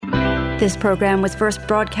This program was first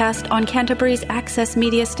broadcast on Canterbury's access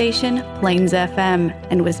media station, Plains FM,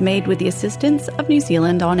 and was made with the assistance of New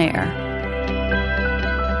Zealand On Air.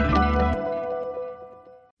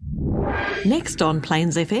 Next on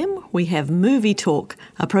Plains FM, we have Movie Talk,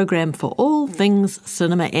 a program for all things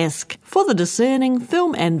cinema-esque, for the discerning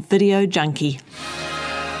film and video junkie.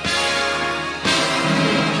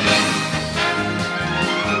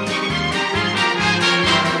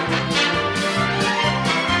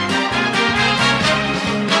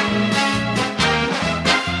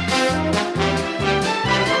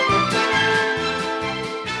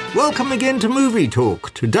 Welcome again to Movie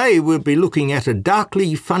Talk. Today we'll be looking at a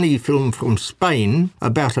darkly funny film from Spain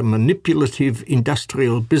about a manipulative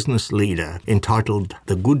industrial business leader entitled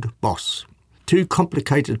The Good Boss. Two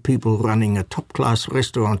complicated people running a top-class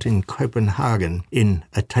restaurant in Copenhagen in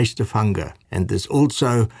A Taste of Hunger. And there's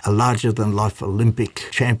also a larger-than-life Olympic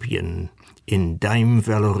champion in Dame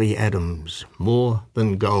Valerie Adams, More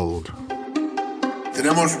Than Gold.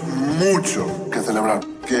 Tenemos mucho que celebrar,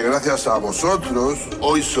 que gracias a vosotros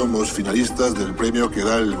hoy somos finalistas del premio que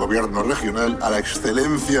da el gobierno regional a la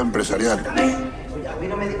excelencia empresarial.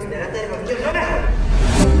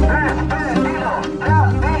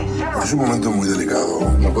 Es un momento muy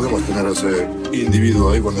delicado. No podemos tener a ese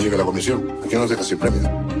individuo ahí cuando llegue la comisión. Aquí nos deja sin premio.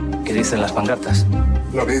 ¿Qué dicen las pancartas?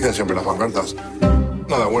 Lo que dicen siempre las pancartas.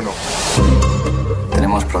 Nada bueno.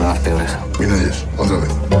 Tenemos problemas peores. Inés, otra vez.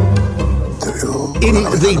 In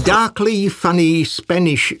the darkly funny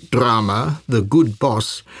Spanish drama, The Good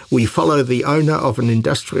Boss, we follow the owner of an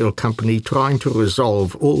industrial company trying to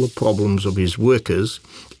resolve all the problems of his workers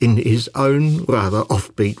in his own rather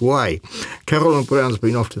offbeat way. Carolyn Brown's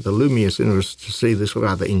been off to the Lumiere Cinemas to see this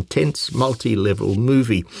rather intense, multi-level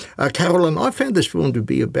movie. Carolyn, I found this film to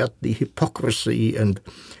be about the hypocrisy and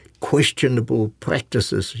questionable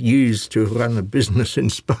practices used to run a business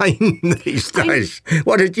in Spain these days.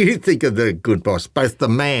 What did you think of The Good Boss, both the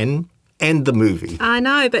man and the movie? I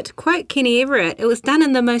know, but to quote Kenny Everett, it was done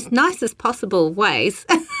in the most nicest possible ways.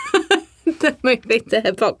 The movie, the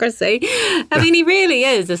hypocrisy. I mean, he really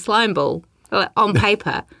is a slimeball on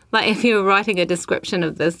paper. Like, if you were writing a description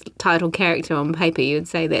of this title character on paper, you'd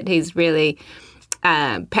say that he's really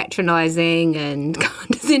patronising and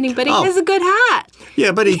condescending, but he has a good heart.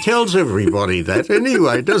 Yeah, but he tells everybody that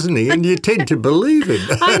anyway, doesn't he? And you tend to believe him.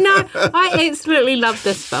 I know. I absolutely loved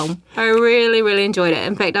this film. I really, really enjoyed it.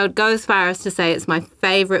 In fact, I would go as far as to say it's my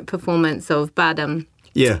favourite performance of Bardem.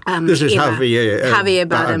 Yeah, this is Javier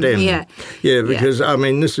Bardem. Yeah, because, I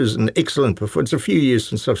mean, this is an excellent performance. It's a few years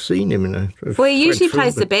since I've seen him in a Well, he usually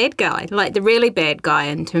plays the bad guy, like the really bad guy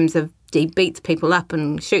in terms of he beats people up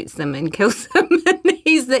and shoots them and kills them, and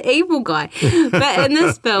he's the evil guy. But in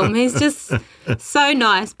this film, he's just so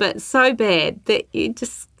nice but so bad that you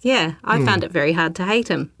just, I found it very hard to hate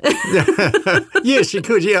him. Yes, you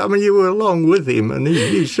could, I mean, you were along with him, and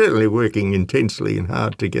he's certainly working intensely and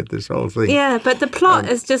hard to get this whole thing. Yeah, but the plot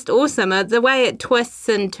is just awesome. The way it twists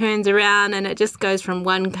and turns around, and it just goes from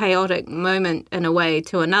one chaotic moment in a way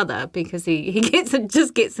to another, because he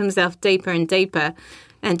just gets himself deeper and deeper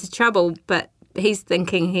into trouble, but he's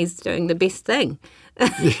thinking he's doing the best thing.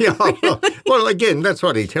 Well, again, that's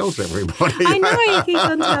what he tells everybody. I know, he keeps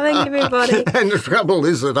on telling everybody. And the trouble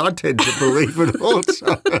is that I tend to believe it also.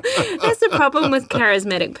 That's the problem with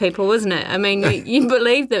charismatic people, isn't it? I mean, you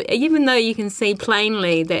believe that, even though you can see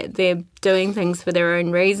plainly that they're doing things for their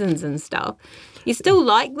own reasons and stuff, you still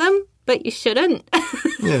like them, but you shouldn't.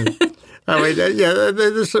 Yeah. I mean,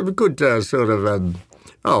 there's some good sort of...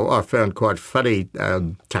 I found quite funny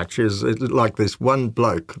touches, like this one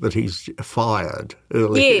bloke that he's fired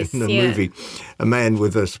early in the movie, a man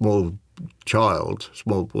with a small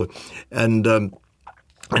boy,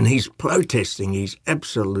 and he's protesting. He's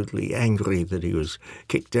absolutely angry that he was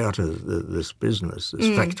kicked out of this business,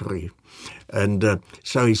 this factory. And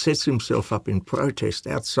so he sets himself up in protest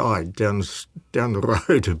outside down the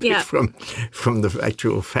road a bit from the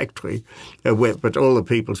actual factory, but all the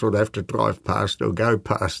people sort of have to drive past or go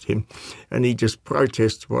past him, and he just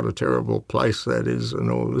protests what a terrible place that is,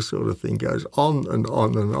 and all this sort of thing goes on and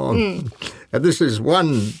on and on. And this is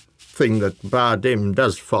one thing that Bardem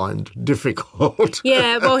does find difficult.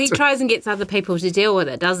 Yeah, well, he tries and gets other people to deal with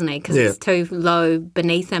it, doesn't he? Because it's too low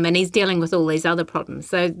beneath him, and he's dealing with all these other problems.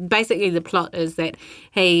 So basically the plot is that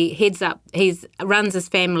he runs his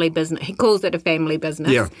family business. He calls it a family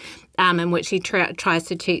business, in which he tries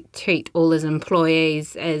to treat all his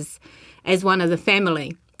employees as one of the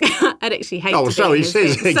family. I'd actually hate Oh, to so be he in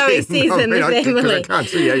says. his So he says in the family. I can't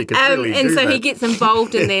see how you can really and do so that. he gets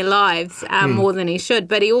involved in their lives more than he should,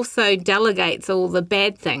 but he also delegates all the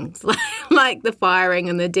bad things, like the firing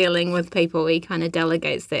and the dealing with people. He kind of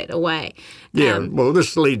delegates that away. Yeah, well,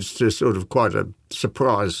 this leads to sort of quite a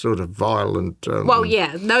surprise, sort of violent.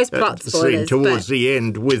 Those plot scene spoilers towards the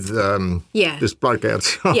end with this bloke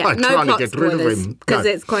outside trying to get rid of him. Because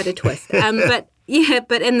it's quite a twist.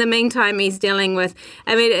 But in the meantime, he's dealing with.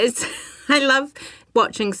 I mean, I love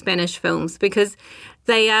watching Spanish films because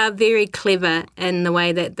they are very clever in the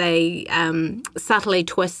way that they subtly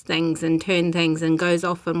twist things and turn things and goes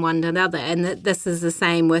off in one another. And that this is the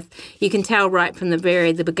same with, you can tell right from the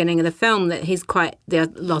beginning of the film that he's quite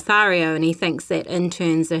the Lothario and he thinks that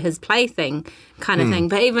interns are his plaything kind of thing.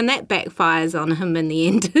 But even that backfires on him in the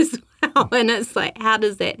end as well. And it's like, how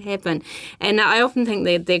does that happen? And I often think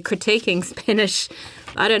they're critiquing Spanish,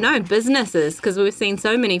 I don't know, businesses, because we've seen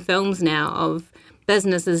so many films now of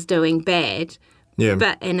businesses doing bad.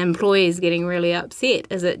 Yeah. And employees getting really upset.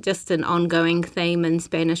 Is it just an ongoing theme in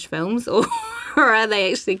Spanish films, or are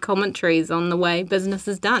they actually commentaries on the way business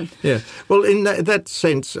is done? Yeah. Well, in that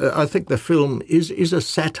sense, I think the film is a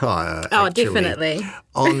satire. Oh, actually, definitely.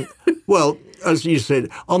 On as you said,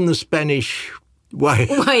 on the Spanish way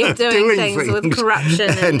of doing things with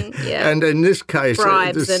corruption and in this case,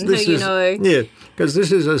 bribes Yeah, because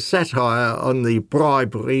this is a satire on the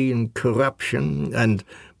bribery and corruption and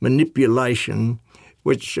manipulation,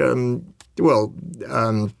 which, in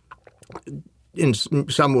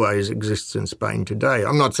some ways exists in Spain today.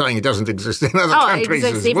 I'm not saying it doesn't exist in other countries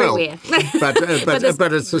as everywhere. But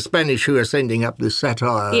it's the Spanish who are sending up this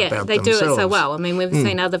satire about they themselves. do it so well. I mean, we've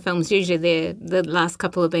seen other films, usually the last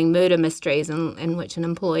couple have been murder mysteries in which an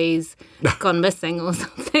employee's gone missing or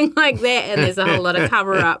something like that, and there's a whole lot of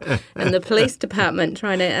cover-up in the police department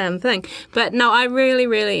trying to thing. But no, I really,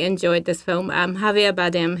 really enjoyed this film. Javier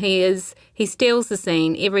Bardem, he steals the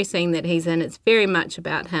scene, every scene that he's in. It's very much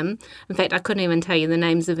about him. In fact, I couldn't even tell you the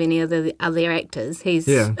names of any of the other actors.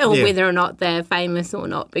 Whether or not they're famous or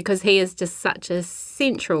not, because he is just such a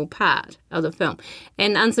central part of the film.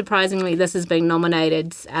 And unsurprisingly, this has been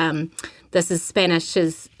nominated. This is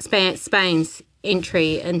Spain's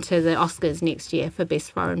entry into the Oscars next year for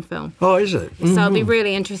Best Foreign Film. Oh, is it? So it'll be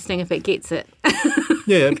really interesting if it gets it.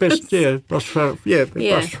 Best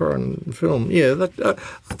foreign film. Yeah, I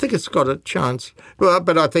think it's got a chance. Well,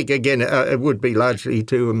 but I think again it would be largely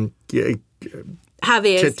to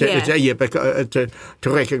Javier's, to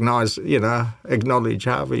recognise, acknowledge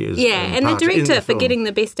Javier's. And the director for getting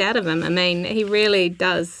the best out of him. I mean, he really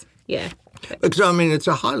does. Yeah, because I mean, it's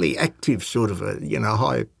a highly active sort of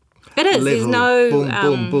high. It is. Level, there's no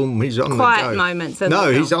boom, boom. He's on quiet the go. moments.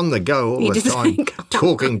 He's on the go all the time,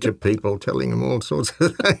 talking to people, telling them all sorts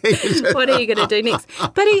of things. What are you going to do next?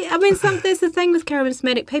 But there's the thing with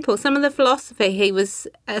charismatic people. Some of the philosophy he was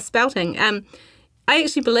spouting. I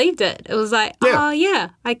actually believed it. It was like,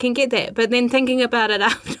 I can get that. But then thinking about it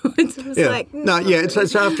afterwards, it was like...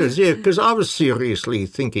 it's afterwards, because I was seriously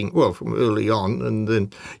thinking, well, from early on, and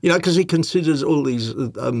then, because he considers all these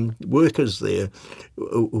workers there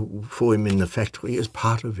for him in the factory as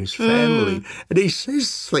part of his family. And he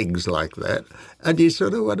says things like that, and you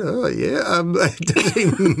sort of wonder, does he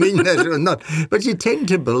mean that or not? But you tend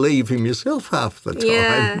to believe him yourself half the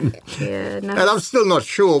time. No. And I'm still not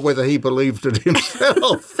sure whether he believed it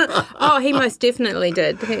himself. He most definitely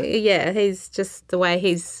did. He's just the way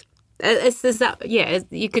he's...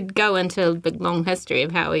 you could go into a big, long history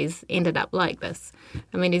of how he's ended up like this.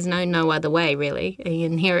 I mean, he's known no other way, really. He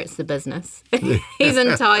inherits the business. He's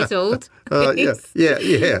entitled. It's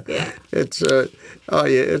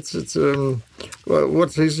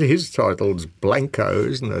what's his title's Blanco,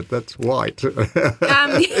 isn't it? That's white.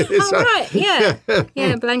 Right, yeah,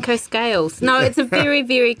 Blanco Scales. No, it's a very,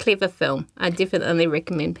 very clever film. I definitely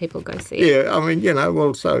recommend people go see it. Yeah, I mean,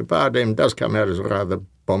 so Bardem does come out as a rather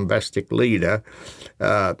bombastic leader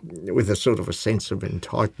with a sort of a sense of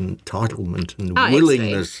entitlement and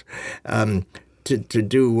willingness to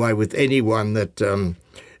do away with anyone that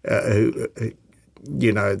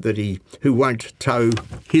who won't toe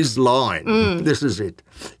his line. This is it.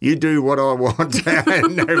 You do what I want,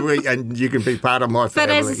 and you can be part of my family.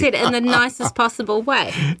 But as I said, in the nicest possible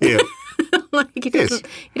way. Yeah. He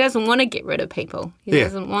doesn't want to get rid of people. He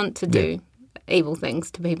doesn't want to do evil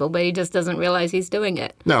things to people, but he just doesn't realise he's doing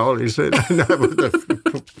it. No, he said,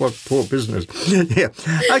 what poor business. Yeah.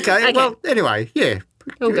 Okay. Well, anyway,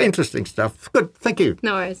 interesting stuff. Good. Thank you.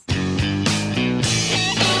 No worries.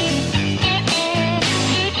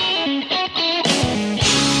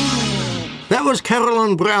 That was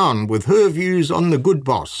Carolyn Brown with her views on The Good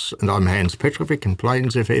Boss, and I'm Hans Petrovic in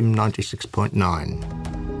Plains FM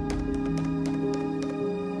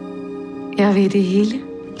 96.9. Jeg ved det hele.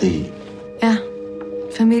 Det. Ja,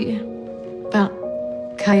 familie, børn,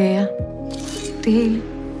 karriere, det hele.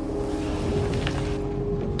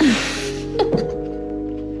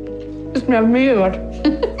 Det smager mega godt.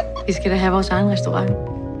 Vi skal da have vores egen restaurant.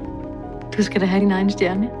 Du skal da have din egen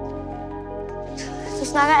stjerne. Du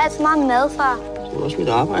snakker alt for meget om mad, far. Det er også mit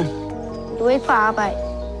arbejde. Du er ikke på arbejde.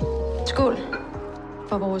 Skål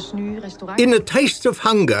for vores nye restaurant. In A Taste of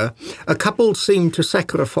Hunger, a couple seem to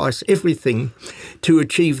sacrifice everything to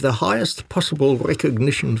achieve the highest possible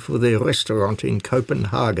recognition for their restaurant in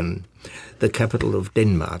Copenhagen, the capital of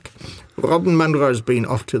Denmark. Robin Munro's been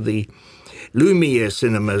off to the Lumiere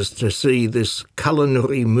cinemas to see this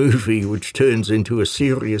culinary movie which turns into a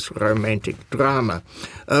serious romantic drama.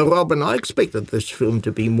 Robin, I expected this film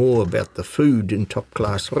to be more about the food in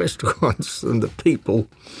top-class restaurants than the people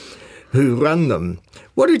who run them.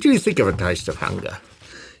 What did you think of A Taste of Hunger?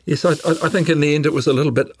 Yes, I think in the end it was a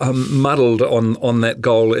little bit muddled on that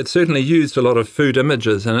goal. It certainly used a lot of food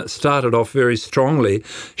images, and it started off very strongly,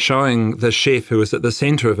 showing the chef who was at the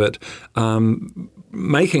centre of it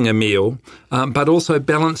making a meal, but also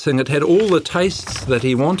balancing. It had all the tastes that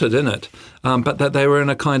he wanted in it, but that they were in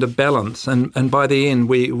a kind of balance. And by the end,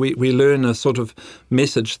 we learn a sort of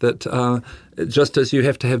message that just as you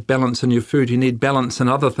have to have balance in your food, you need balance in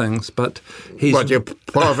other things. But he's What, your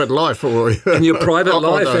private life or in your private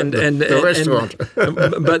life and the restaurant.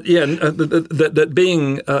 But yeah, that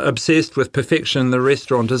being obsessed with perfection in the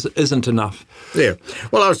restaurant isn't enough. Yeah.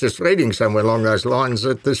 Well, I was just reading somewhere along those lines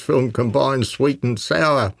that this film combines sweet and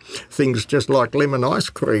sour things just like lemon ice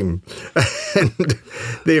cream. And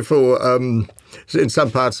therefore, in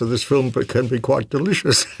some parts of this film, it can be quite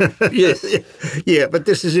delicious. Yes. Yeah, but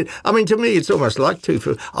this is it. I mean, to me, it's almost like two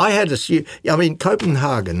films.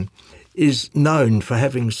 Copenhagen is known for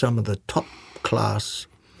having some of the top-class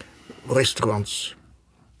restaurants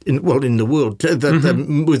in the world,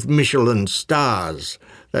 with Michelin stars,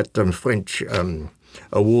 that French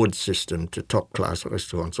award system to top-class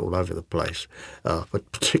restaurants all over the place, but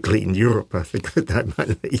particularly in Europe, I think that they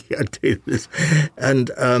mainly do this. And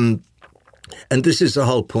this is the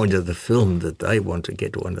whole point of the film, that they want to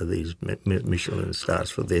get one of these Michelin stars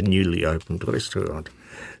for their newly opened restaurant.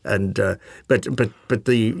 And but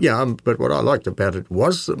what I liked about it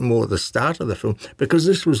was more the start of the film, because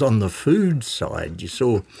this was on the food side. You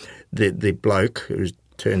saw the bloke who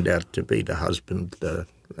turned out to be the husband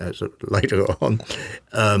later on,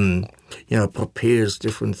 prepares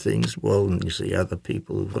different things well, and you see other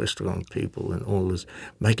people, restaurant people, and all this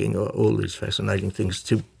making all these fascinating things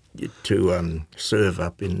to serve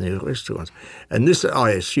up in their restaurants. And this,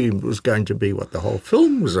 I assumed, was going to be what the whole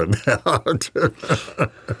film was about.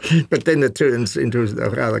 But then it turns into a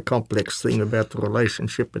rather complex thing about the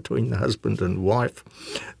relationship between the husband and wife,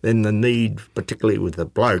 then the need, particularly with the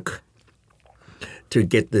bloke, to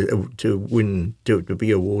get to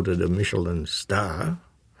be awarded a Michelin star.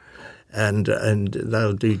 And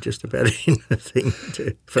they'll do just about anything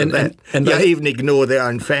for that. And they even ignore their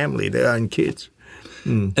own family, their own kids.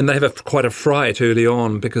 And they have quite a fright early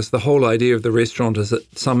on, because the whole idea of the restaurant is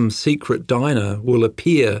that some secret diner will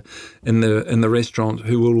appear in the restaurant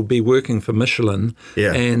who will be working for Michelin,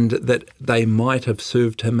 and that they might have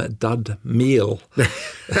served him a dud meal.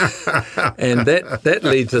 And that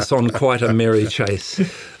leads us on quite a merry chase.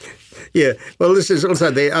 Yeah, well, this is also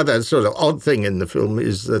the other sort of odd thing in the film,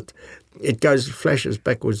 is that it flashes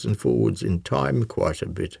backwards and forwards in time quite a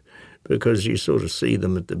bit, because you sort of see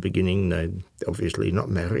them at the beginning, they're obviously not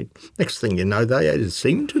married. Next thing you know, they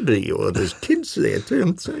seem to be, or there's kids there too.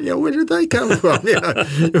 And so, where did they come from?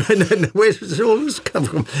 And where does all this come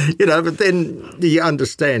from? But then you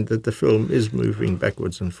understand that the film is moving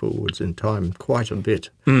backwards and forwards in time quite a bit.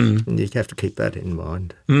 And you have to keep that in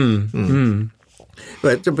mind.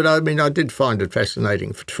 But I mean, I did find it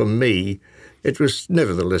fascinating. For me, it was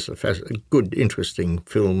nevertheless a good, interesting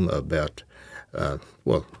film about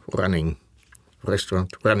running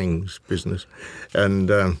business. And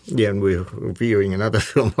and we're reviewing another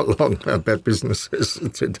film along about businesses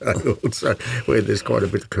today also, where there's quite a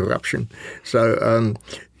bit of corruption. So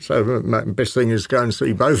my best thing is go and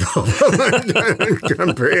see both of them and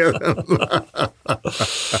compare them.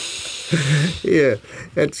 Yeah,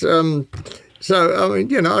 it's so I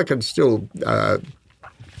mean, I can still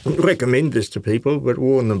recommend this to people, but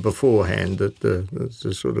warn them beforehand that it's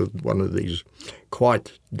a sort of one of these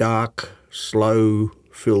quite dark, slow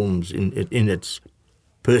films in its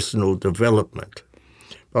personal development.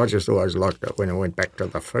 I just always liked it when I went back to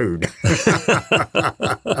the food.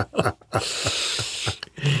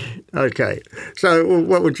 Okay, so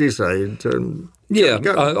what would you say?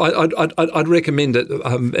 I'd recommend it.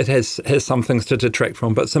 It has some things to detract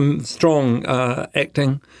from, but some strong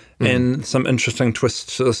acting and some interesting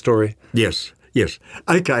twists to the story. Yes.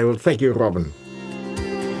 Okay, well, thank you, Robin.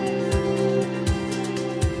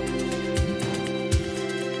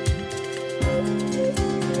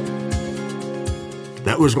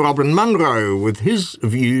 That was Robin Munro with his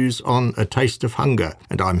views on A Taste of Hunger.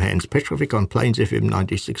 And I'm Hans Petrovic on Plains FM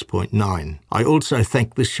 96.9. I also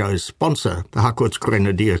thank this show's sponsor, the Harcourt's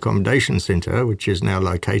Grenadier Accommodation Centre, which is now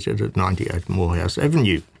located at 98 Morehouse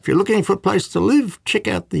Avenue. If you're looking for a place to live, check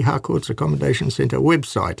out the Harcourt's Accommodation Centre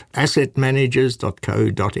website,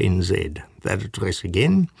 assetmanagers.co.nz. That address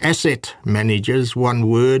again,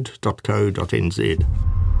 assetmanagers.co.nz.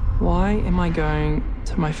 Why am I going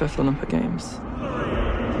to my 5th Olympic Games?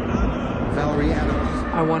 Valerie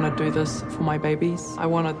Adams. I want to do this for my babies. I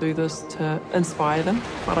want to do this to inspire them.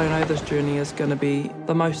 But I know this journey is going to be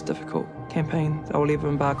the most difficult campaign that I will ever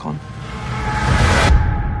embark on.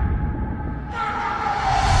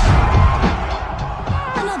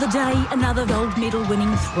 Another day, another gold medal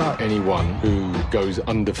winning throw. Anyone who goes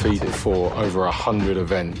undefeated for over 100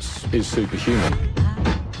 events is superhuman.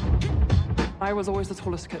 I was always the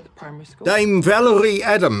tallest kid at primary school. Dame Valerie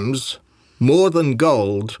Adams, More Than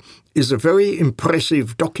Gold, is a very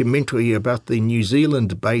impressive documentary about the New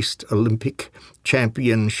Zealand-based Olympic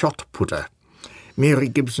champion shot putter. Mary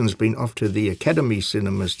Gibson's been off to the Academy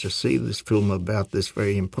Cinemas to see this film about this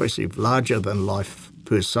very impressive, larger-than-life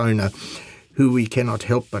persona who we cannot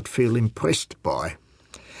help but feel impressed by.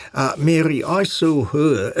 Mary, I saw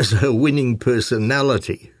her as a winning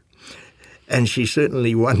personality, and she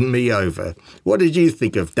certainly won me over. What did you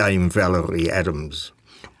think of Dame Valerie Adams,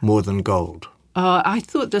 More Than Gold? I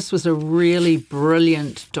thought this was a really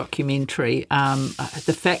brilliant documentary.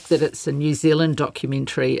 The fact that it's a New Zealand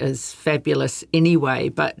documentary is fabulous anyway,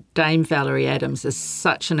 but Dame Valerie Adams is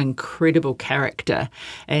such an incredible character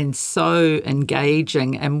and so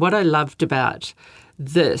engaging. And what I loved about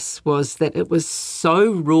this was that it was so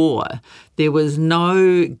raw. There was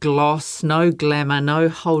no gloss, no glamour, no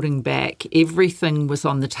holding back. Everything was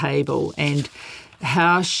on the table, and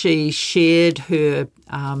how she shared her,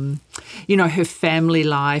 her family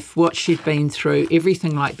life, what she'd been through,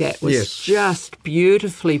 everything like that was just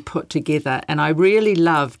beautifully put together. And I really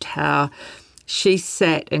loved how she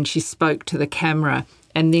sat and she spoke to the camera,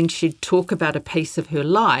 and then she'd talk about a piece of her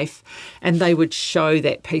life, and they would show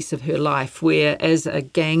that piece of her life where, as a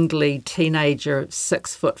gangly teenager,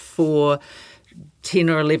 6'4",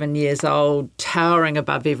 10 or 11 years old, towering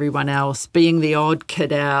above everyone else, being the odd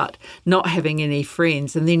kid out, not having any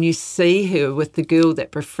friends. And then you see her with the girl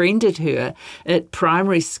that befriended her at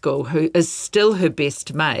primary school, who is still her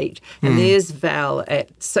best mate. And there's Val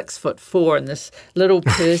at 6'4" and this little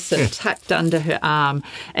person tucked under her arm.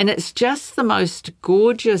 And it's just the most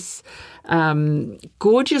gorgeous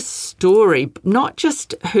story, not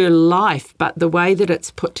just her life, but the way that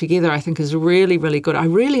it's put together, I think is really, really good. I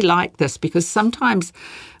really like this because sometimes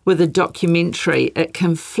with a documentary, it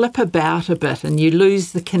can flip about a bit and you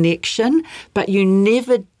lose the connection, but you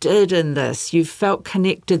never did in this. You felt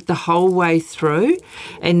connected the whole way through,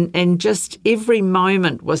 and just every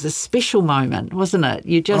moment was a special moment, wasn't it?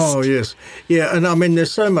 You just... Oh, yes. Yeah, and I mean,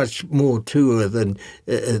 there's so much more to her than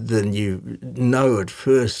you know at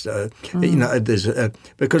first. There's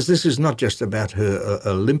because this is not just about her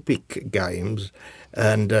Olympic Games,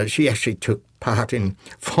 and she actually took part in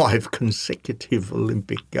 5 consecutive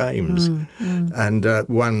Olympic Games and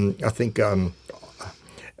won, I think,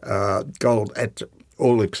 gold at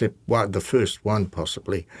all except the first one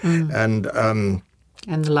possibly. And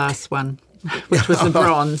the last one, which was the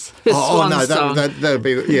bronze. His swan song. That'd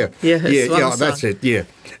be, that's it, yeah.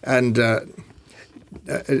 And,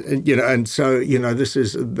 and so, this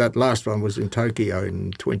is, that last one was in Tokyo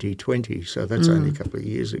in 2020, so that's only a couple of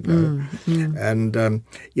years ago. And,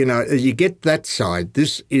 you get that side.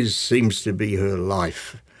 This seems to be her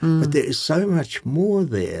life, but there is so much more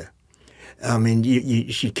there. I mean,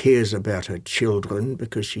 she cares about her children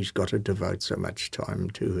because she's got to devote so much time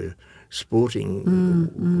to her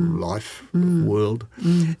sporting life, world.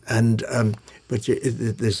 And but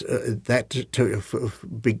there's that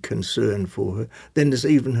big concern for her. Then there's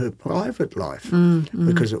even her private life,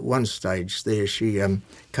 because at one stage there she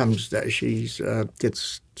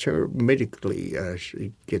gets medically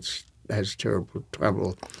has terrible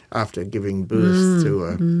trouble after giving birth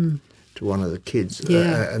to to one of the kids,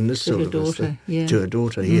 Yeah, and this to sort her of was daughter, yeah. to her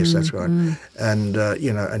daughter. Yes, that's right. And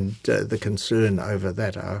the concern over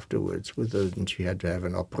that afterwards, and she had to have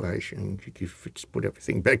an operation. You put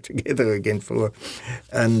everything back together again for her,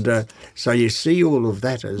 and so you see all of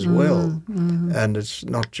that as well. And it's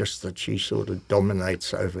not just that she sort of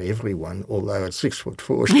dominates over everyone, although at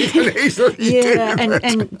 6'4" she can easily do that.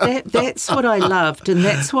 And that's what I loved, and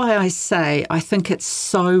that's why I say I think it's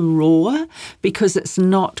so raw, because it's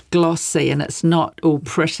not glossy and it's not all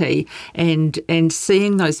pretty, and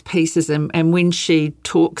seeing those pieces, and when she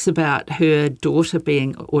talks about her daughter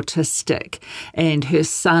being autistic and her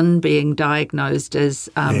son being diagnosed as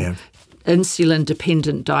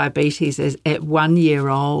insulin-dependent diabetes at 1 year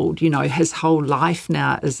old. His whole life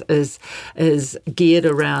now is geared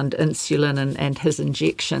around insulin and his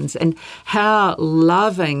injections, and how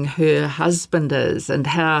loving her husband is, and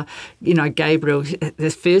how, Gabriel,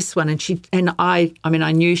 the first one, and I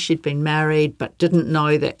knew she'd been married, but didn't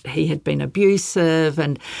know that he had been abusive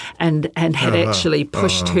and had actually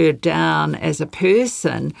pushed her down as a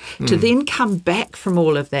person, to then come back from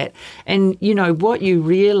all of that. And, what you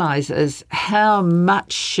realise is how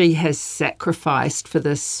much she has sacrificed for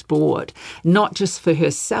this sport, not just for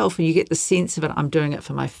herself. And you get the sense of it, I'm doing it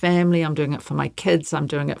for my family, I'm doing it for my kids, I'm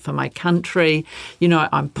doing it for my country,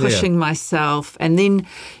 I'm pushing myself. And then,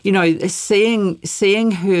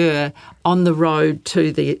 seeing her on the road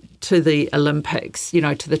to the Olympics,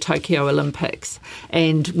 to the Tokyo Olympics,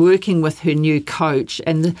 and working with her new coach,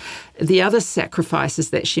 and the other sacrifices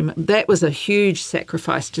that was a huge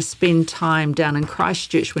sacrifice, to spend time down in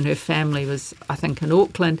Christchurch when her family was, I think, in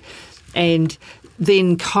Auckland, and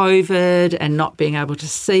then COVID and not being able to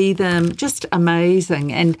see them, just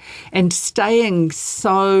amazing. And staying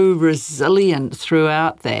so resilient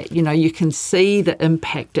throughout that. You can see the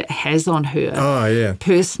impact it has on her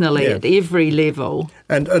personally at every level.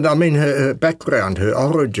 And I mean, her background, her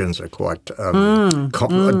origins are quite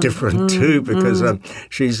different too, because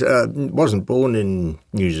she wasn't born in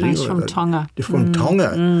New Zealand. She's from Tonga. From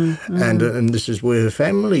Tonga. And this is where her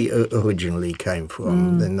family originally came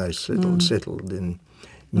from. Then they settled in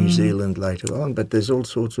New Zealand later on. But there's all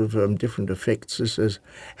sorts of different effects this has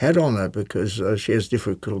had on her, because she has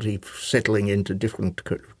difficulty settling into different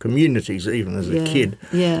communities, even as a kid.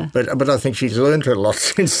 Yeah. But I think she's learned a lot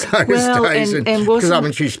since those days.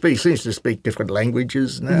 Because she seems to speak different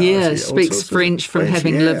languages now. Yeah, speaks French from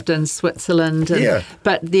having lived in Switzerland.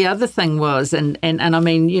 But the other thing was, and I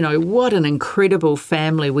mean, what an incredible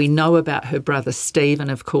family. We know about her brother Stephen,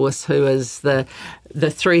 of course, who is the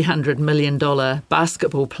 $300 million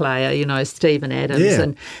basketball player, Stephen Adams,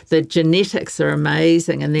 and the genetics are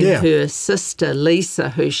amazing. And then her sister Lisa,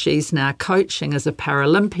 who she's now coaching, as a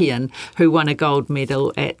Paralympian who won a gold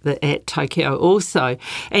medal at Tokyo also.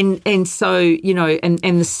 And so,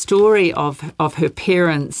 and the story of her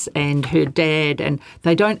parents and her dad, and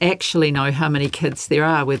they don't actually know how many kids there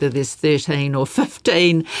are, whether there's 13 or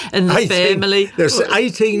 15 in the family. There's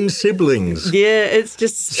 18 siblings. Yeah, it's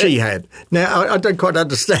just... She had. Now, I don't quite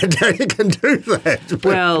understand how you can do that.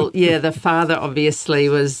 Well, the father obviously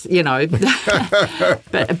was, but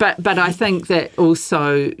I think that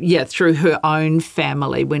also, through her own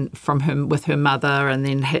family, went from him with her mother, and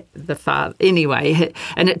then the father. Anyway,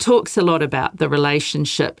 and it talks a lot about the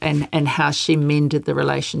relationship and how she mended the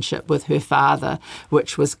relationship with her father,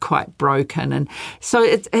 which was quite broken. And so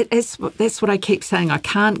that's what I keep saying. I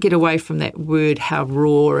can't get away from that word, how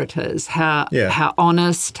raw it is, how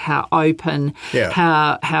honest, how open,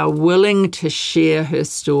 how willing to share her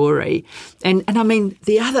story. And I mean,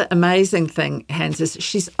 the other amazing thing, Hans, is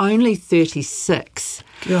she's only 36.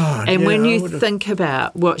 God, and when you think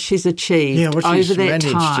about what she's achieved over that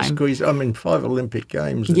time, to squeeze, 5 Olympic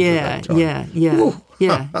Games.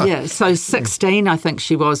 So 16, I think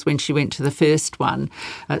she was when she went to the first one,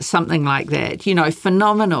 something like that.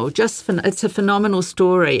 Phenomenal. It's a phenomenal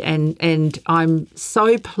story, and I'm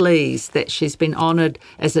so pleased that she's been honoured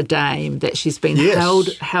as a dame, that she's been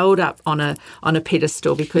held up on a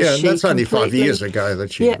pedestal, because that's only 5 years ago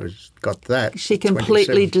that she got that. She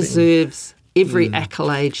completely deserves every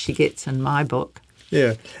accolade she gets, in my book.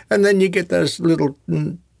 Yeah, and then you get those little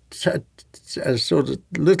sort of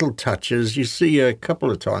little touches. You see her a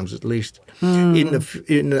couple of times at least in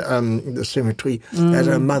the cemetery at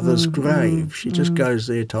her mother's grave. She just goes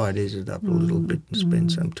there, tidies it up a little bit, and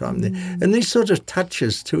spends some time there. And these sort of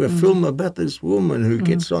touches to a film about this woman who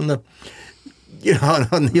gets on the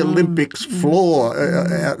Olympics floor,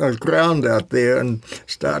 ground out there, and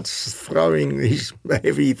starts throwing these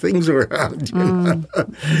heavy things around.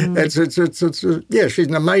 She's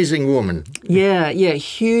an amazing woman. Yeah,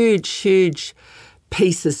 huge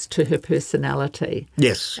pieces to her personality.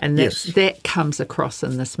 Yes, And that comes across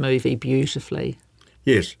in this movie beautifully.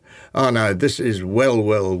 Yes. Oh, no, this is well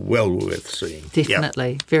worth seeing.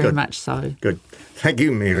 Definitely. Yep. Very Good. much so. Good. Thank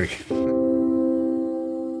you, Mary.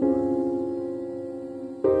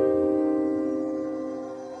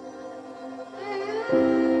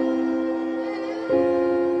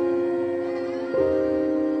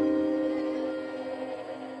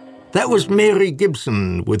 That was Mary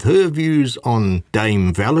Gibson with her views on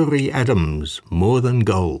Dame Valerie Adams' More Than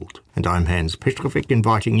Gold. And I'm Hans Petrovic,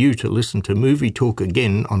 inviting you to listen to Movie Talk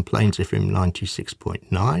again on Plains FM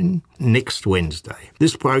 96.9 next Wednesday.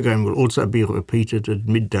 This program will also be repeated at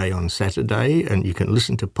midday on Saturday, and you can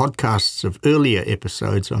listen to podcasts of earlier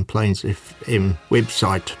episodes on Plains FM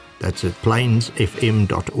website. That's at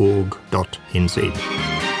plainsfm.org.nz.